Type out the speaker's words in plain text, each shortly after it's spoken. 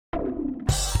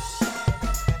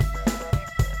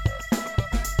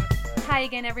Hi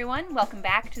again, everyone. Welcome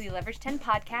back to the Leverage 10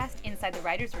 podcast, Inside the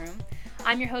Writer's Room.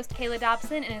 I'm your host, Kayla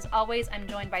Dobson, and as always, I'm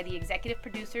joined by the executive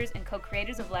producers and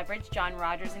co-creators of Leverage, John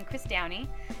Rogers and Chris Downey.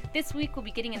 This week, we'll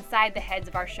be getting inside the heads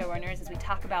of our showrunners as we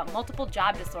talk about multiple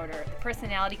job disorder, the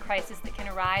personality crisis that can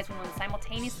arise when one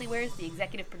simultaneously wears the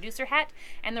executive producer hat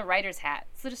and the writer's hat.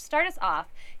 So to start us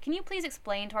off, can you please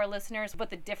explain to our listeners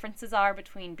what the differences are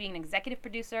between being an executive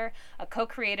producer, a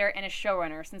co-creator, and a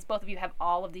showrunner, since both of you have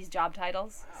all of these job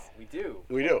titles? We do.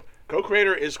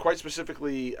 Co-creator is quite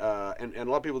specifically, and a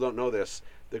lot of people don't know this,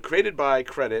 the created by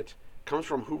credit comes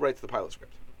from who writes the pilot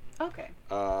script. Okay.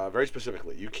 Very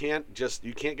specifically. You can't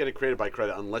get it created by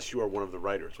credit unless you are one of the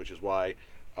writers, which is why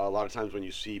a lot of times when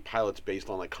you see pilots based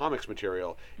on like comics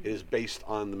material, it is based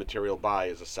on the material by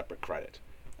as a separate credit,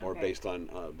 or based on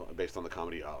the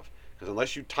comedy of. Because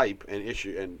unless you type and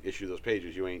issue those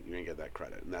pages, you ain't get that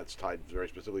credit, and that's tied very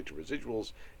specifically to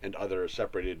residuals and other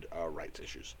separated rights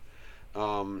issues.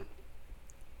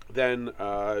 Then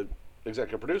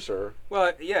executive producer.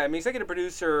 Well, yeah, I mean, executive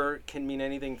producer can mean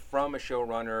anything from a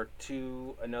showrunner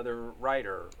to another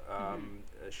writer.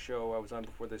 A show I was on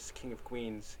before this, King of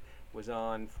Queens, was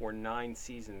on for 9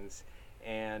 seasons,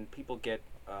 and people get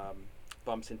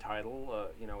bumps in title,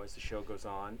 as the show goes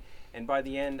on. And by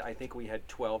the end, I think we had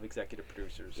 12 executive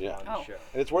producers on the show.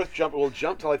 And it's worth we'll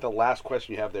jump to like the last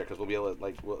question you have there, because we'll be able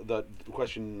to the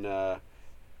question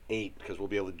 8, because we'll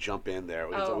be able to jump in there.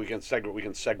 We can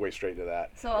segue straight to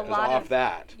that. So a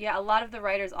lot of the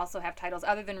writers also have titles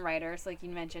other than writers, like you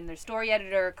mentioned. There's story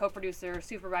editor, co-producer,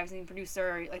 supervising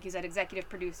producer, like you said, executive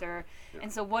producer. Yeah.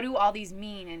 And so what do all these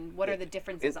mean, and what are the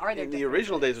differences? In the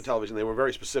original days of television, they were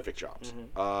very specific jobs.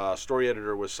 Story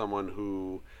editor was someone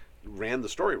who ran the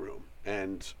story room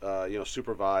and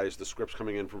supervised the scripts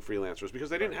coming in from freelancers, because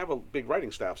they didn't have a big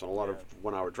writing staffs on a lot of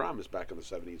one-hour dramas back in the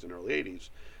 70s and early 80s.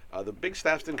 The big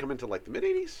staffs didn't come into like the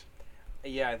mid-80s.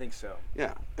 Yeah, I think so.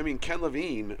 Yeah, I mean Ken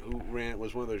Levine, who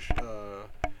was one of those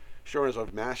showrunners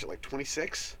of MASH at like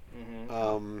 26.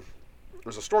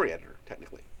 Was a story editor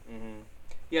technically.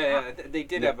 They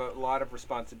did have a lot of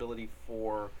responsibility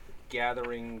for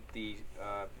gathering the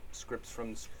scripts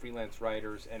from freelance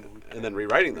writers and then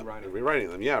rewriting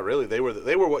them. Yeah, really, they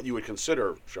were what you would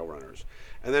consider showrunners.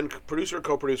 And then producer,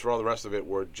 co-producer, all the rest of it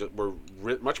were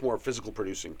much more physical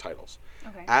producing titles.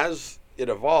 Okay. As it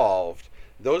evolved,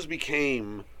 those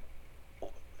became,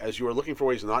 as you were looking for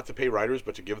ways not to pay writers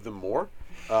but to give them more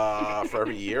for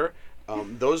every year,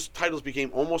 those titles became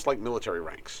almost like military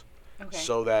ranks. Okay.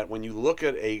 So that when you look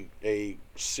at a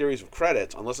series of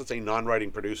credits, unless it's a non-writing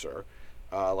producer,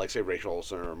 like say Rachel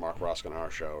Olsen or Mark Roskin on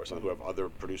our show or something, who have other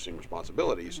producing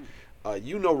responsibilities,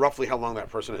 you know roughly how long that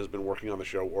person has been working on the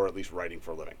show, or at least writing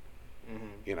for a living.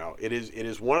 It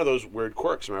is one of those weird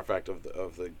quirks, as a matter of fact,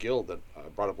 of the guild that I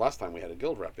brought up last time we had a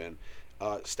guild rep in.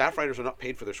 Staff writers are not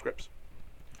paid for their scripts.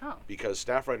 Because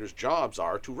staff writers' jobs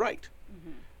are to write.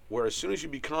 Whereas as soon as you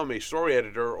become a story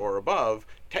editor or above,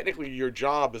 technically your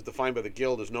job is defined by the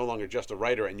guild as no longer just a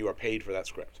writer, and you are paid for that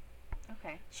script.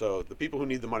 Okay. So the people who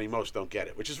need the money most don't get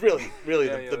it, which is really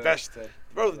the best.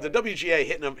 Bro, the WGA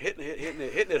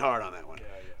hitting it hard on that one.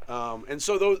 And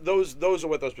so those are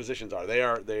what those positions are.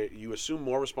 You assume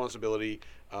more responsibility.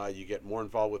 You get more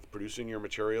involved with producing your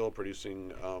material,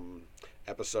 producing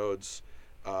episodes.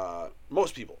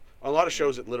 Most people on a lot of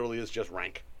shows, it literally is just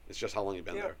rank. It's just how long you've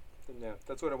been there. Yeah,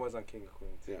 that's what it was on King of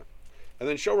Queens. Yeah, and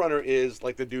then showrunner is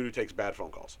like the dude who takes bad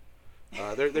phone calls.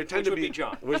 There tend to be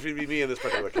John, which would be me in this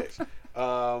particular case.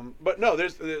 But no,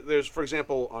 there's for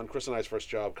example on Chris and I's first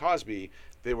job, Cosby,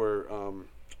 they were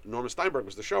Norman Steinberg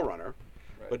was the showrunner,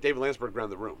 but David Landsberg ran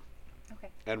the room. Okay.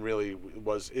 And really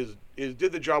did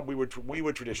the job we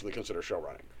would traditionally consider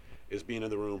showrunning. Is being in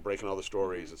the room, breaking all the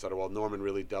stories, etc. While Norman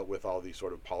really dealt with all these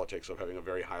sort of politics of having a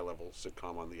very high-level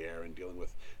sitcom on the air and dealing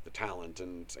with the talent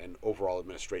and overall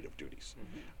administrative duties.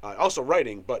 Also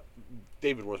writing, but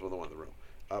David was one of the room.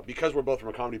 Because we're both from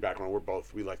a comedy background,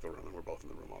 we like the room, and we're both in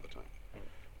the room all the time.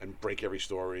 And break every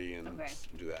story and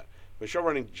do that. But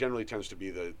showrunning generally tends to be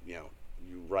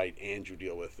you write and you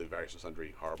deal with the various and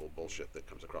sundry horrible bullshit that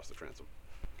comes across the transom.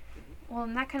 Well,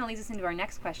 and that kind of leads us into our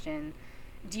next question.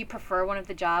 Do you prefer one of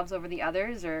the jobs over the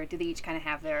others, or do they each kind of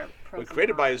have their pros and cons?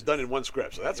 Created by is done in one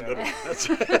script, so that's a good one. That's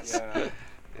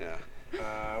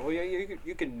well,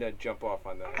 you can jump off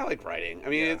on that. I like writing. I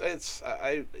mean,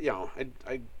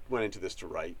 I went into this to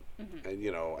write,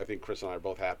 and I think Chris and I are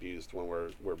both happiest when we're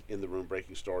in the room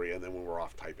breaking story, and then when we're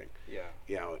off typing.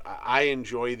 I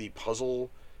enjoy the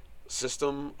puzzle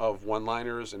system of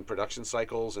one-liners and production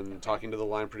cycles, and talking to the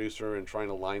line producer and trying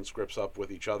to line scripts up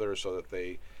with each other so that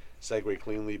they segue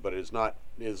cleanly, but it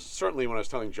is certainly when I was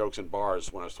telling jokes in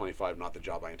bars when I was 25, not the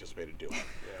job I anticipated doing.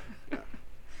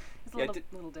 It's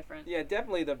a little different. Yeah,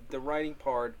 definitely the writing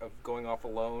part of going off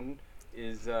alone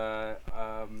is I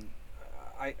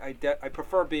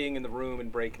prefer being in the room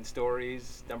and breaking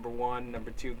stories. Number one,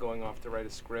 number two, going off to write a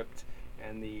script,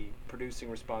 and the producing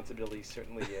responsibility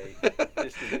certainly a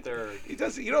distant third. He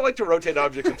does. You don't like to rotate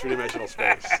objects in three-dimensional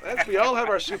space. We all have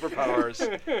our superpowers,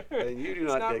 and you do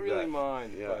not dig that. It's not really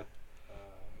mine. Yeah.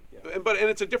 But, And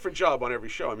it's a different job on every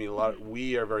show. I mean,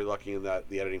 we are very lucky in that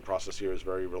the editing process here is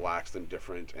very relaxed and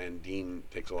different, and Dean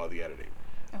takes a lot of the editing.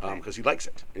 Because he likes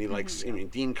it, and he likes. I mean,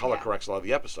 Dean color corrects a lot of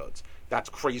the episodes. That's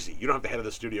crazy. You don't have the head of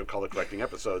the studio color correcting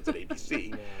episodes at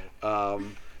ABC.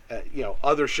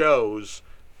 Other shows,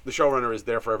 the showrunner is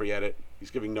there for every edit.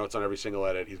 He's giving notes on every single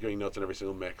edit. He's giving notes on every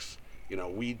single mix.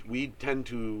 We tend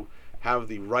to have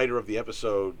the writer of the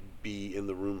episode be in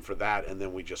the room for that, and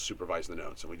then we just supervise the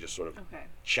notes, and we just sort of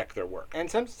check their work.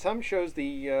 And some shows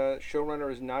the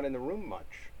showrunner is not in the room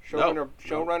much.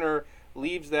 Showrunner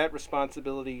leaves that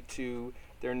responsibility to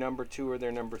their number two or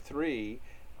their number three,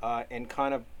 and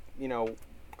kind of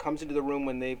comes into the room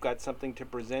when they've got something to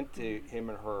present to him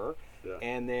or her,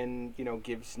 and then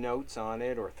gives notes on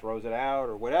it or throws it out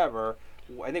or whatever.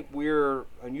 I think we're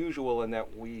unusual in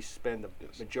that we spend the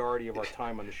majority of our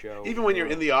time on the show. Even when you're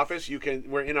in the office,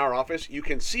 we're in our office, you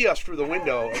can see us through the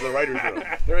window of the writer's room.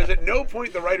 There is at no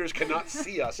point the writers cannot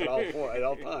see us at all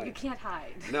times. You can't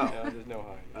hide. No. There's no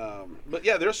hiding. But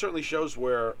yeah, there's certainly shows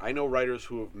where I know writers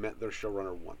who have met their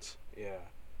showrunner once. Yeah.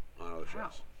 On other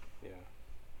shows. Yeah.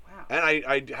 Wow. And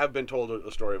I have been told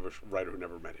a story of a writer who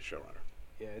never met his showrunner.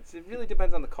 Yeah, it really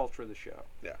depends on the culture of the show.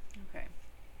 Yeah. Okay.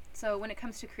 So when it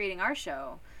comes to creating our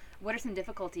show, what are some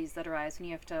difficulties that arise when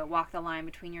you have to walk the line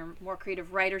between your more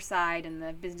creative writer side and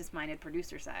the business-minded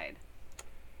producer side?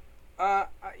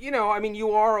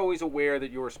 You are always aware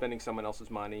that you are spending someone else's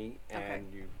money, and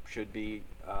you should be.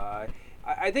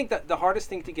 I think that the hardest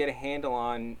thing to get a handle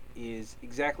on is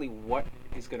exactly what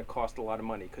is going to cost a lot of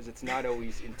money, because it's not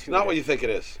always intuitive. It's not what you think it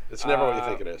is. It's never what you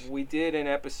think it is. We did an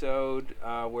episode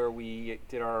where we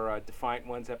did our Defiant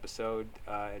Ones episode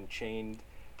and chained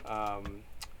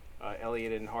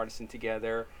Elliot and Hardison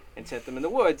together and sent them in the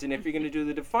woods. And if you're going to do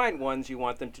the Defiant Ones, you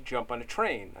want them to jump on a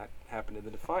train. That happened to the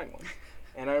Defiant Ones.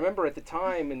 And I remember at the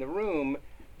time in the room,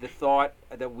 the thought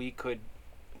that we could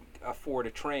afford a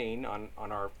train on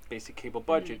our basic cable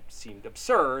budget seemed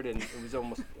absurd, and it was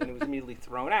immediately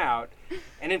thrown out.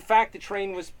 And in fact, the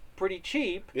train was pretty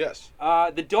cheap. Yes.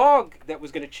 The dog that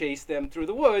was going to chase them through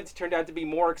the woods turned out to be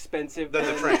more expensive than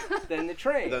the train.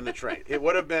 Than the train. It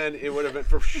would have been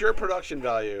for sure production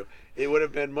value. It would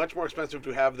have been much more expensive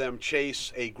to have them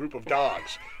chase a group of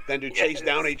dogs than to chase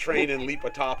down a train and leap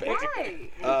atop it.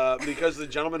 Why? Because the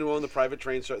gentleman who owned the private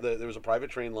train, there was a private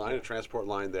train line, a transport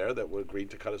line there that agreed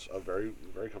to cut us a very,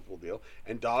 very comfortable deal.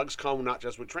 And dogs come not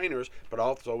just with trainers, but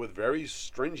also with very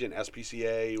stringent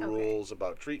SPCA rules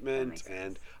about treatment,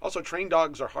 and also trained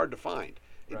dogs are hard to find.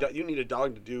 Right. You need a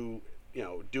dog to do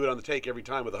it on the take every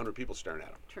time with 100 people staring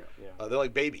at them. True. Yeah. They're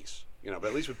like babies. But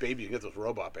at least with babies, you can get those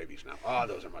robot babies now. Oh,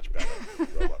 those are much better.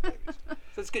 Robot babies.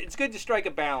 So it's good to strike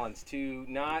a balance, to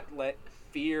not let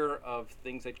fear of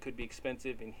things that could be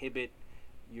expensive inhibit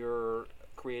your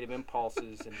creative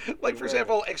impulses. And like, for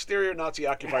example, exterior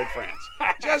Nazi-occupied France.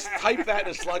 Just type that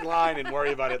in a slug line and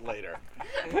worry about it later.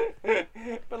 It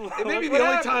may be the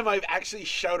only time I've actually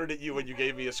shouted at you when you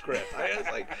gave me a script.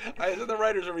 I was in the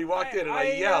writers' room, we walked in, and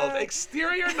I yelled,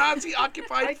 exterior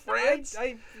Nazi-occupied France?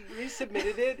 I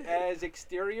resubmitted it as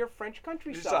exterior French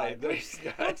countryside. Looks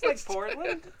like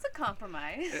Portland. It's a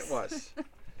compromise. It was.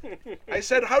 I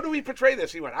said, how do we portray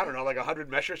this? He went, I don't know, like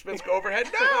 100 Messerschmitts go overhead?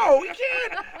 No, we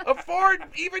can't afford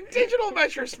even digital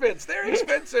Messerschmitts. They're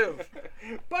expensive.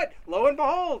 But lo and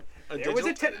behold, there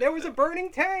was a burning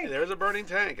tank. There was a burning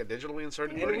tank, a digitally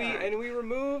inserted burning tank. And we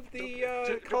removed the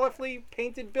colorfully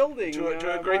painted building to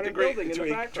a great degree.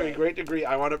 To a great degree,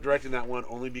 I wound up directing that one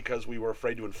only because we were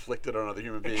afraid to inflict it on other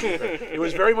human beings. It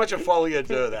was very much a folie à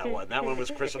deux, that one. That one was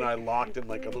Chris and I locked in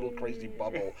like a little crazy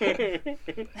bubble.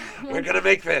 We're gonna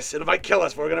make this. It might kill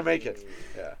us, but we're gonna make it.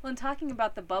 Yeah. Well, in talking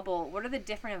about the bubble, what are the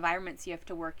different environments you have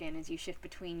to work in as you shift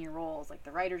between your roles, like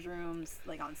the writers' rooms,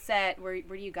 like on set? Where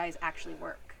do you guys actually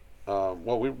work?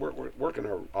 Well, we work in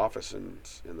our office and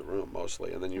in the room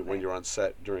mostly, and then when you're on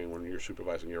set when you're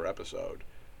supervising your episode,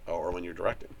 or when you're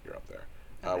directing, you're up there.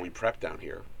 We prep down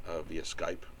here via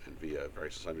Skype and via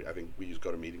various. I think we use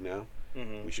GoToMeeting now.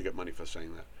 Mm-hmm. We should get money for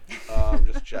saying that.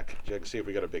 Just check and see if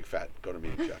we got a big fat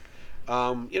GoToMeeting check.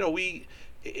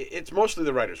 It's mostly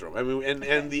the writers' room. I mean,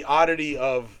 and the oddity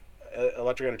of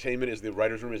Electric Entertainment is the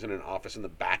writers' room is in an office in the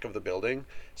back of the building,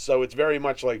 so it's very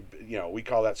much like we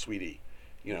call that Suite E.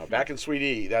 You know, back in Suite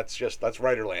E, that's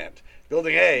Writerland.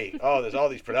 Building A, oh, there's all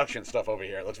these production stuff over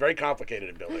here. It looks very complicated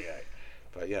in Building A.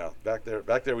 But, you know, back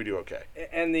there we do okay.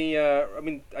 And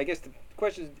I guess the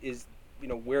question is,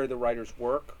 where the writers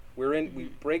work. We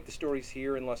break the stories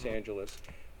here in Los Angeles.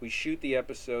 We shoot the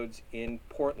episodes in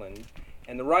Portland,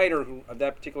 and the writer of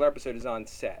that particular episode is on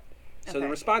set. So the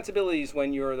responsibilities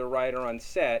when you're the writer on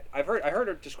set, I heard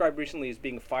it described recently as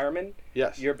being a fireman.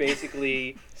 Yes. You're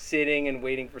basically sitting and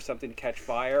waiting for something to catch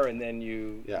fire, and then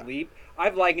you leap.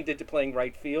 I've likened it to playing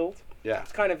right field. Yeah.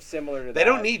 It's kind of similar to that. They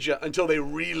don't need you until they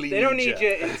really need you. They don't need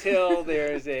you until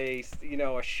there's a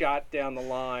shot down the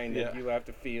line that you have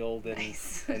to field and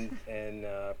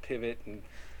pivot and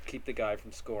keep the guy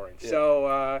from scoring. Yeah.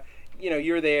 So,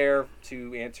 you're there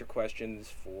to answer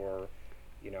questions for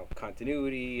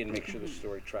continuity and make sure the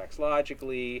story tracks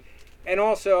logically, and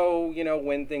also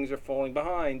when things are falling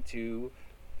behind, to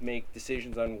make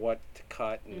decisions on what to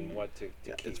cut and what to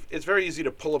keep. It's very easy to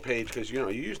pull a page because you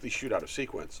usually shoot out of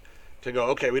sequence to go,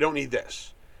 okay, we don't need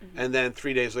this, and then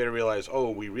 3 days later realize, oh,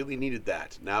 we really needed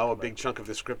that. Now a big chunk of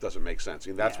the script doesn't make sense.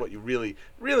 And that's what you really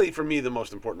for me, the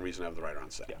most important reason to have the writer on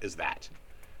set is that.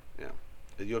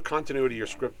 Your continuity, your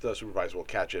script supervisor will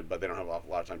catch it, but they don't have a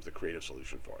lot of times the creative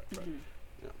solution for it. But,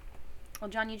 Well,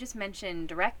 John, you just mentioned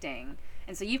directing,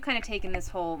 and so you've kind of taken this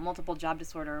whole multiple job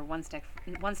disorder one step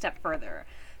further.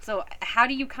 So how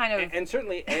do you kind of and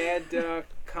certainly add online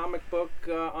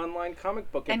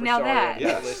comic book and now that to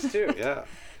the list too. Yeah.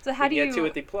 So how do you get to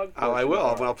it? The plug. I will.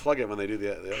 I'll plug it when they do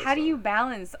the other How do you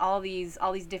balance all these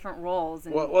different roles?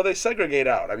 And well, they segregate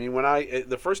out. I mean,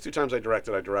 the first 2 times I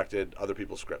directed other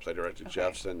people's scripts. I directed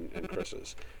Jeff's and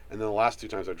Chris's, and then the last 2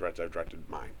 times I directed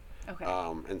mine. Okay.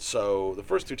 And so the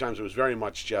first 2 times it was very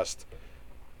much just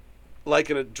like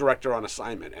a director on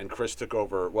assignment, and Chris took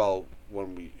over. Well,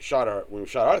 when we shot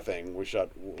our thing, we shot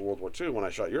World War II. When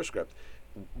I shot your script,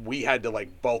 we had to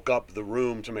bulk up the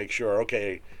room to make sure,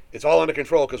 okay, it's all under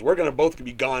control because we're going to both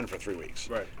be gone for 3 weeks.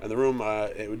 Right. And the room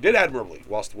it did admirably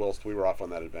whilst we were off on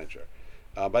that adventure.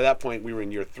 By that point, we were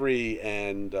in year 3,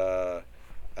 and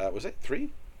was it 3?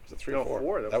 Was it 3 or 4?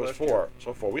 4. That was 4. Year.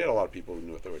 So 4. We had a lot of people who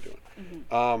knew what they were doing.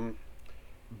 Mm-hmm.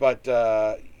 But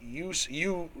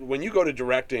you when you go to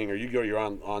directing or you go your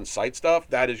on-site stuff,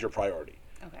 that is your priority.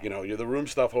 Okay. The room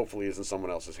stuff hopefully is in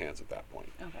someone else's hands at that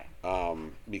point. Okay.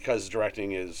 Because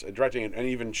directing and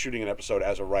even shooting an episode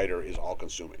as a writer is all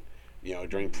consuming.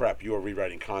 During prep, you are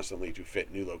rewriting constantly to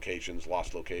fit new locations,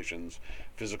 lost locations,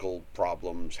 physical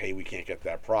problems. Hey, we can't get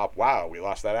that prop. Wow, we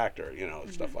lost that actor.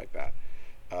 Stuff like that.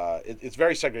 It's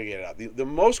very segregated out. The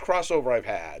most crossover I've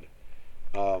had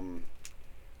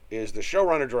is the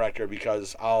showrunner director,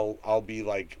 because I'll be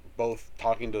both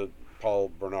talking to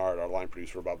Paul Bernard, our line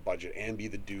producer, about budget, and be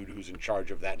the dude who's in charge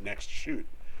of that next shoot,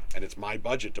 and it's my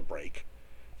budget to break.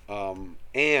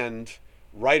 And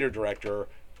writer director,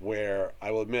 where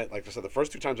I will admit, like I said, the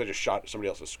first 2 times I just shot somebody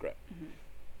else's script.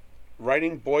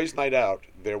 Writing Boys Night Out,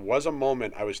 there was a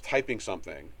moment I was typing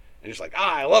something and just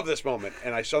I love this moment,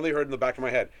 and I suddenly heard in the back of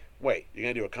my head, wait, you're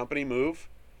gonna do a company move?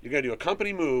 You're going to do a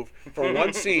company move for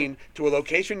one scene to a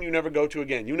location you never go to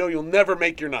again. You'll never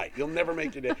make your night. You'll never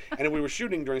make your day. And we were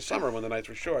shooting during summer when the nights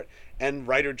were short. And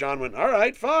writer John went, all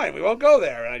right, fine, we won't go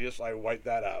there. And I just wiped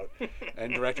that out.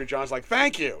 And director John's like,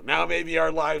 thank you. Now maybe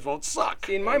our lives won't suck.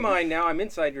 See, in my mind now, I'm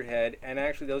inside your head, and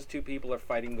actually those 2 people are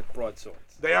fighting with broadswords.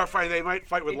 They are fighting. They might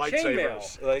fight with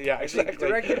lightsabers. Yeah, exactly.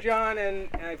 Director John, and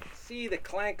I see the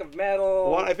clank of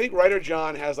metal. Well, I think writer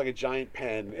John has a giant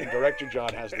pen, and director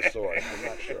John has the sword. I'm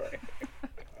not sure.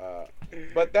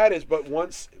 But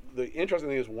the interesting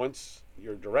thing is, once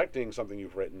you're directing something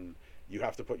you've written, you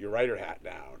have to put your writer hat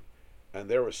down. And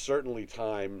there were certainly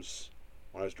times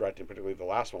when I was directing, particularly the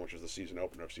last one, which was the season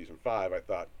opener of season 5, I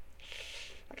thought,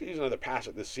 I could use another pass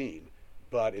at this scene,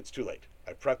 but it's too late.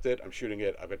 I prepped it, I'm shooting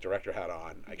it, I've got director hat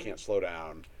on, I can't slow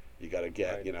down. You got to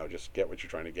get, just get what you're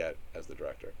trying to get as the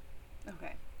director.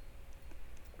 Okay.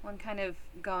 Well, I'm kind of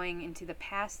going into the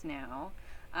past now.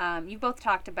 You've both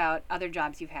talked about other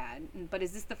jobs you've had, but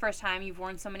is this the first time you've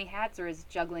worn so many hats, or is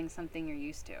juggling something you're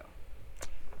used to?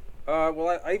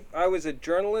 Well, I was a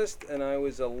journalist and I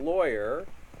was a lawyer,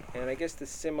 and I guess the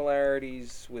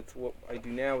similarities with what I do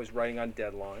now is writing on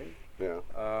deadline. Yeah.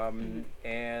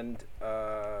 And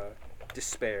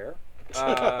despair.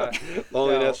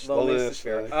 Loneliness,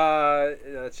 despair.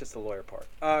 That's just the lawyer part.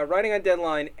 Writing on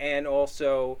deadline, and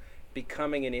also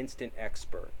becoming an instant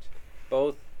expert.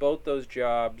 Both those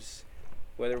jobs,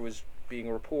 whether it was being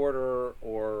a reporter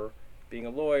or being a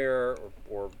lawyer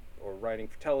or writing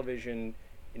for television,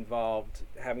 involved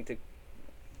having to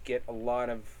get a lot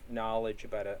of knowledge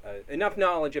about enough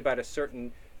knowledge about a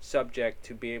certain subject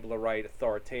to be able to write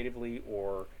authoritatively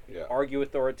or Yeah. argue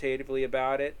authoritatively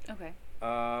about it. Okay.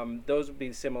 Those would be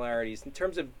the similarities. In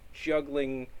terms of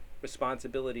juggling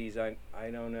responsibilities, I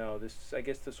don't know. I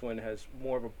guess this one has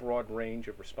more of a broad range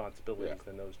of responsibilities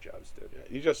than those jobs did. Yeah,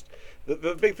 you just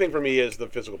the big thing for me is the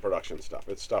physical production stuff.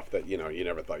 It's stuff that you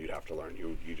never thought you'd have to learn.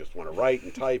 You just want to write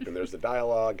and type, and there's the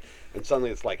dialogue, and suddenly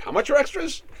it's like, how much are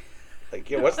extras? Like,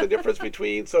 what's the difference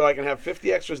between, so I can have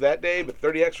 50 extras that day, but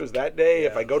 30 extras that day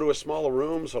if I go to a smaller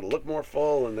room, so it'll look more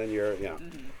full, and then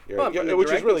Well, from the which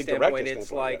is really standpoint, direct.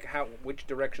 it's like which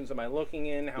directions am I looking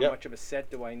in? How much of a set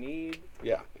do I need?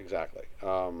 Yeah, exactly.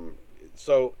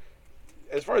 So,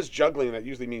 as far as juggling, that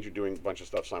usually means you're doing a bunch of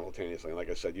stuff simultaneously. And like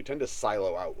I said, you tend to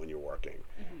silo out when you're working.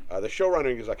 The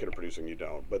showrunning, executive producing, you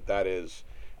don't. But that is,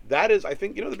 I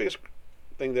think, the biggest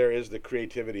thing there is the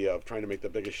creativity of trying to make the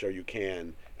biggest show you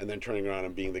can, and then turning around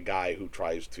and being the guy who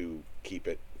tries to keep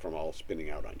it from all spinning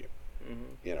out on you.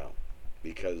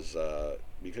 Because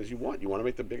you want to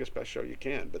make the biggest, best show you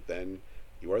can, but then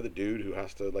you are the dude who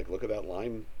has to look at that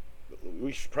line.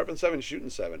 We prep in 7, shoot in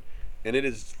 7, and it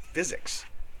is physics.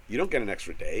 You don't get an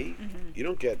extra day. You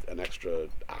don't get an extra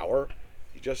hour.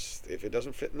 You just, if it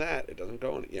doesn't fit in that, it doesn't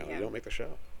go in. You don't make the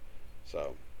show.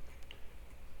 So,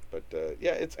 but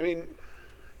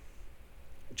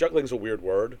juggling's a weird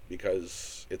word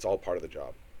because it's all part of the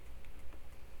job.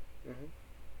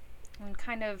 And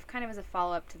kind of as a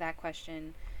follow-up to that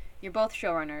question, you're both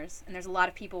showrunners, and there's a lot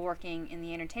of people working in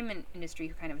the entertainment industry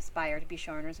who kind of aspire to be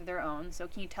showrunners of their own. So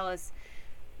can you tell us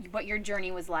what your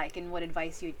journey was like and what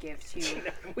advice you would give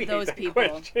to those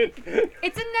people?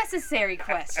 It's a necessary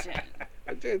question.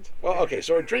 Well, okay,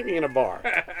 so we're drinking in a bar.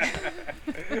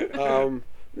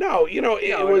 No,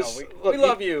 it was. We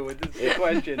love you with this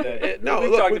question.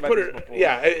 We put it. Before.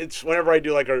 Yeah, it's whenever I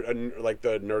do like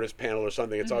the Nerdist panel or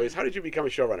something. It's always, how did you become a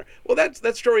showrunner? Well,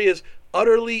 that story is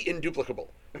utterly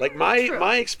induplicable. Like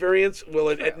my experience will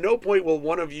at no point will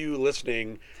one of you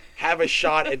listening have a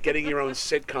shot at getting your own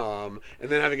sitcom and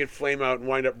then having it flame out and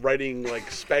wind up writing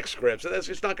spec scripts. That's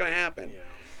just not going to happen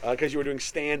because you were doing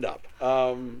stand up.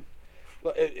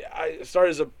 I started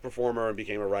as a performer and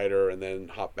became a writer, and then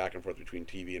hopped back and forth between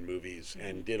TV and movies,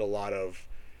 and did a lot of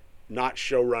not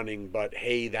show running, but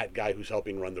hey, that guy who's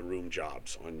helping run the room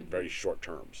jobs on very short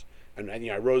terms. And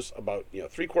I rose about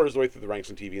 3/4 of the way through the ranks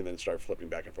in TV, and then started flipping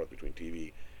back and forth between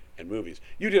TV and movies.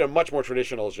 You did a much more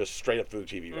traditional, just straight up through the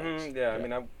TV ranks. I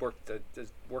mean, I worked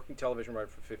as working television writer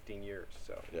for 15 years.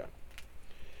 So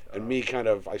and me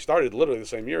I started literally the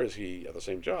same year as he at the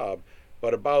same job.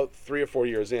 But about 3 or 4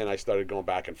 years in, I started going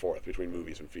back and forth between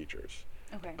movies and features.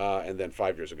 Okay. And then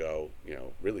 5 years ago,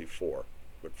 really 4,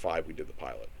 but 5 we did the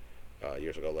pilot.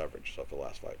 Years ago, Leverage. So for the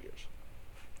last 5 years.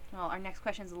 Well, our next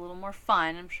question is a little more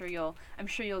fun. I'm sure you'll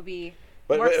be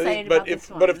more excited about this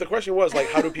one. But if the question was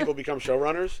how do people become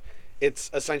showrunners,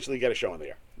 it's essentially get a show on the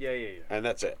air. Yeah. And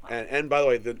that's it. And by the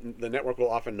way, the network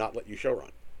will often not let you showrun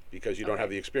because you don't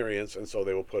have the experience, and so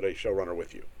they will put a showrunner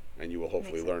with you. And you will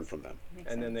hopefully learn from them.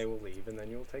 And then they will leave, and then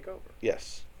you will take over.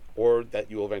 Yes. Or that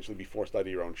you will eventually be forced out of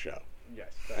your own show.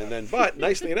 Yes. And then, but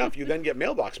nicely enough, you then get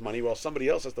mailbox money while somebody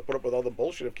else has to put up with all the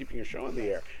bullshit of keeping your show on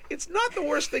the air. It's not the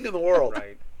worst thing in the world.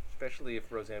 Right. Especially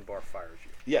if Roseanne Barr fires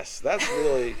you. Yes,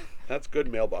 that's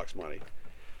good mailbox money.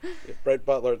 If Brett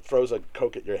Butler throws a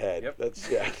Coke at your head, that's,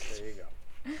 There you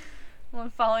go. Well,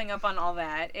 following up on all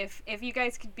that, if you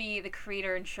guys could be the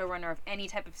creator and showrunner of any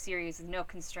type of series with no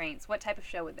constraints, what type of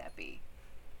show would that be?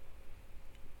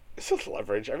 This is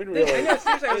Leverage. I mean, really. I know,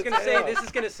 seriously, I was going to say, this is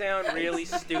going to sound really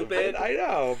stupid. I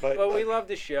know, but we love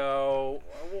the show.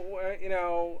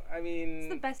 I mean... It's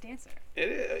the best answer.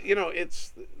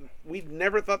 We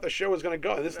never thought the show was going to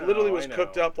go. This literally was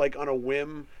cooked up on a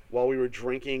whim while we were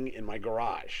drinking in my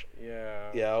garage.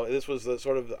 Yeah. This was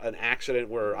sort of an accident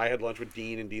where I had lunch with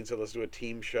Dean, and Dean said, let's do a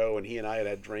team show, and he and I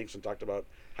had drinks and talked about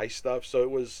heist stuff. So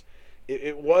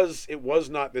it was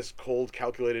not this cold,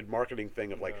 calculated marketing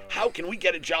thing of how can we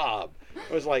get a job?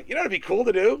 It was it'd be cool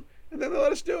to do, and then they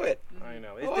let us do it. I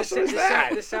know.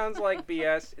 This sounds like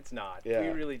BS. It's not. Yeah. We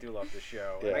really do love the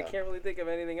show, and I can't really think of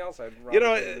anything else I'd rather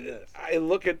do than this. I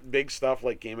look at big stuff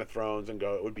like Game of Thrones and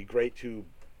go, it would be great to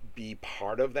be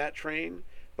part of that train,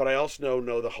 but I also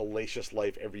know the hellacious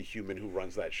life every human who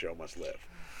runs that show must live.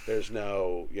 There's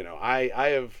no, I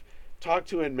have talked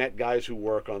to and met guys who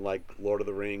work on Lord of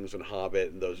the Rings and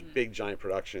Hobbit and those big giant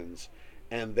productions,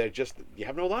 and they're just, you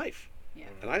have no life. Yeah.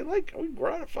 And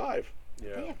we're out of 5.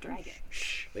 Yeah. They have dragons.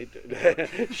 Shh, they do.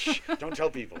 Shh, don't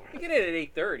tell people. You get in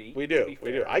at 8:30. We do.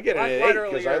 I get in at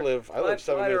 8 because I live 7 minutes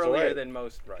away. Earlier than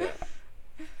most, right?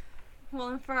 Well,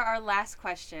 and for our last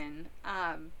question,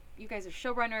 you guys are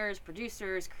showrunners,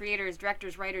 producers, creators,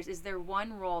 directors, writers. Is there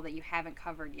one role that you haven't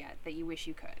covered yet that you wish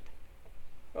you could?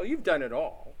 Well, you've done it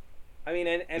all. I mean,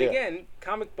 and again,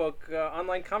 comic book,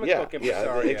 online comic book Yeah,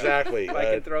 impresario. exactly. I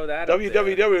can throw that up there.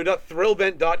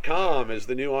 www.thrillbent.com is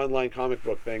the new online comic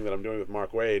book thing that I'm doing with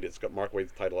Mark Waid. It's got Mark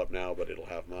Waid's title up now, but it'll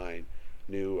have mine.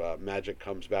 New Magic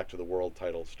Comes Back to the World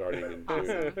title starting in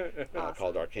June,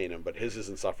 called Arcanum. But his is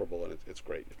insufferable, and it's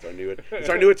great. It's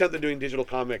our new attempt at doing digital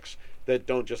comics that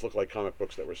don't just look like comic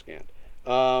books that were scanned.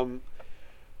 Wow,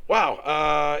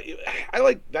 I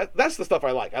like that. That's the stuff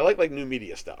I like. I like new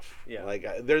media stuff. Yeah. Like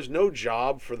there's no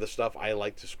job for the stuff I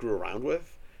like to screw around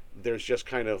with. There's just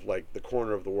kind of like the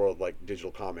corner of the world, like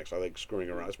digital comics. I like screwing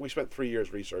around. We spent 3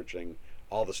 years researching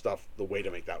all the stuff, the way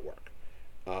to make that work.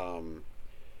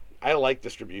 I like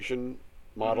distribution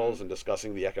models and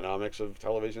discussing the economics of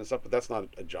television and stuff, but that's not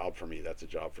a job for me. That's a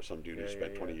job for some dude who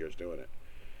spent 20 years doing it.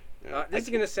 Yeah. This is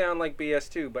going to sound like BS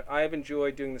too, but I've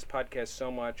enjoyed doing this podcast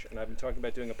so much, and I've been talking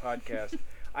about doing a podcast.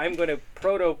 I'm going to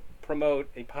promote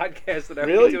a podcast that I'll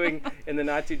be doing in the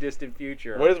not too distant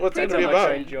future. What's it going to be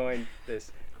about? I enjoyed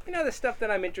this. You know, the stuff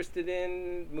that I'm interested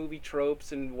in, movie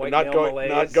tropes and white not male going, malaise.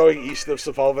 Not going east of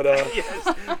Sepulveda.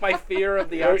 Yes, my fear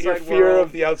of the outside world. Your fear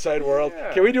of the outside world.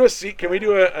 Yeah. Can we do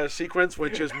a sequence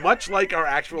which is much like our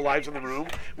actual lives in the room,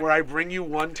 where I bring you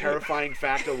one terrifying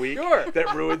fact a week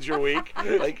that ruins your week?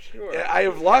 Like, I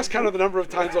have lost count of the number of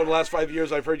times over the last 5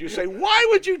 years I've heard you say, "Why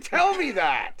would you tell me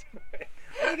that?"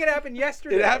 I think it happened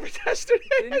yesterday. It happened yesterday.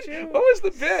 Didn't you? What was the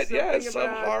bit? Something Some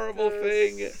about, horrible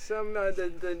thing.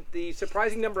 The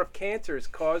surprising number of cancers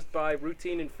caused by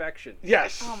routine infection.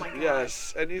 Yes. Oh my God.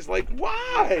 Yes. And he's like,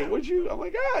 "Why would you?" I'm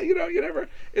like, you never.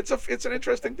 It's an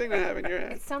interesting thing to have in your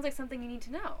head. It sounds like something you need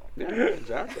to know. Yeah,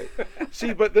 exactly.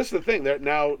 See, but this is the thing.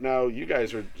 Now you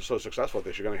guys are so successful at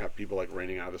this. You're going to have people like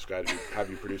raining out of the sky to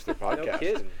have you produce their podcast. No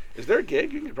kidding. Is there a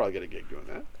gig? You can probably get a gig doing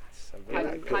that.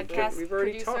 Podcast We've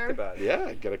already producer? talked about it.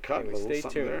 Yeah, get a cut. Anyway, A little stay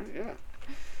something tuned. there. Yeah,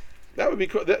 that would be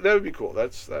cool. That would be cool.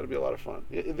 That'd be a lot of fun.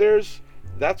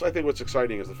 That's I think what's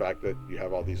exciting is the fact that you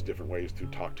have all these different ways to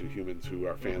talk to humans who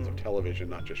are fans of television,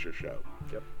 not just your show.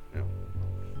 Yep. Yeah.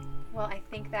 Well, I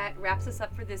think that wraps us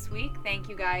up for this week. Thank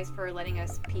you guys for letting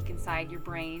us peek inside your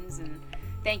brains, and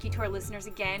thank you to our listeners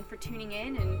again for tuning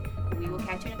in, and we will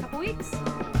catch you in a couple weeks.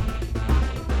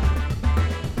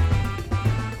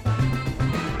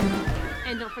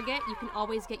 And don't forget, you can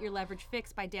always get your leverage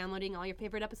fixed by downloading all your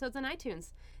favorite episodes on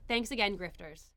iTunes. Thanks again, Grifters.